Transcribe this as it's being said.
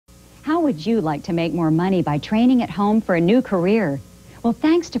How would you like to make more money by training at home for a new career? Well,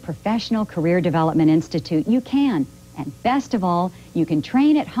 thanks to Professional Career Development Institute, you can. And best of all, you can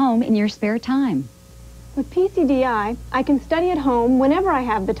train at home in your spare time. With PCDI, I can study at home whenever I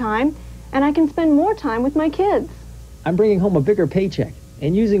have the time, and I can spend more time with my kids. I'm bringing home a bigger paycheck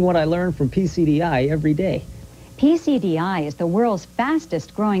and using what I learned from PCDI every day. PCDI is the world's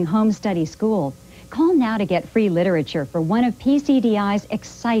fastest growing home study school. Call now to get free literature for one of PCDI's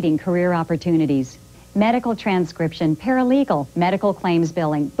exciting career opportunities. Medical transcription, paralegal, medical claims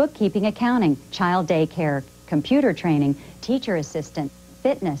billing, bookkeeping, accounting, child daycare, computer training, teacher assistant,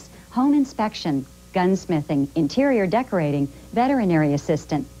 fitness, home inspection, gunsmithing, interior decorating, veterinary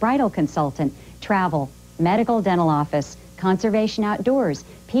assistant, bridal consultant, travel, medical dental office, conservation outdoors,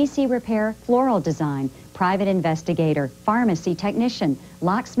 PC repair, floral design, private investigator, pharmacy technician,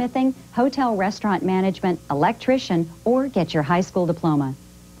 locksmithing, hotel restaurant management, electrician, or get your high school diploma.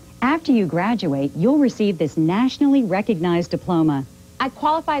 After you graduate, you'll receive this nationally recognized diploma. I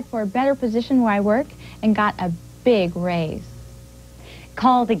qualified for a better position where I work and got a big raise.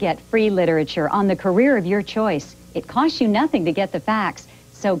 Call to get free literature on the career of your choice. It costs you nothing to get the facts,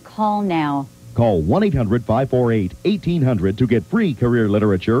 so call now. Call 1-800-548-1800 to get free career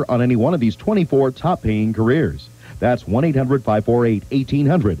literature on any one of these 24 top-paying careers. That's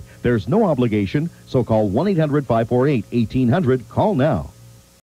 1-800-548-1800. There's no obligation, so call 1-800-548-1800. Call now.